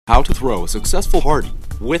How to throw a successful party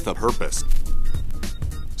with a purpose.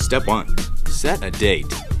 Step 1. Set a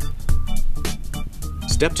date.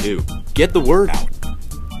 Step 2. Get the word out.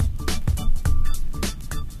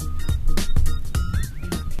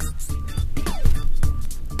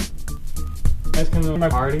 Guys, come to my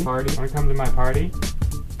party. Wanna come to my party?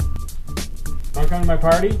 Wanna come to my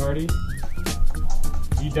party?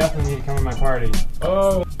 You definitely need to come to my party.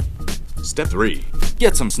 Oh! Step 3.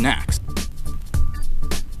 Get some snacks.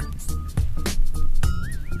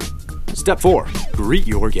 Step 4. Greet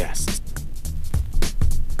your guests.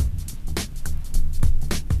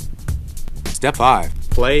 Step 5.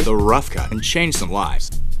 Play the rough cut and change some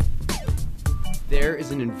lives. There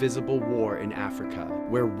is an invisible war in Africa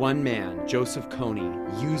where one man, Joseph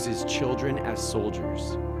Kony, uses children as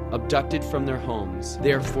soldiers. Abducted from their homes,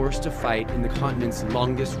 they are forced to fight in the continent's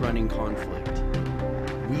longest-running conflict.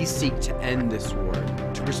 We seek to end this war,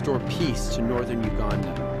 to restore peace to northern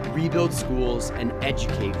Uganda, rebuild schools, and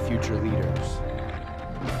educate future leaders.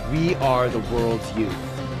 We are the world's youth,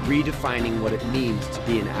 redefining what it means to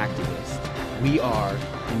be an activist. We are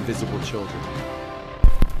invisible children.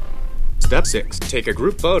 Step 6. Take a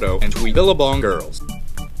group photo and tweet Billabong girls.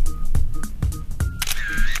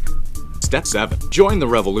 Step 7. Join the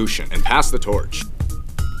revolution and pass the torch.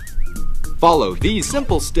 Follow these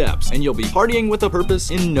simple steps and you'll be partying with a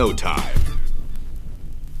purpose in no time.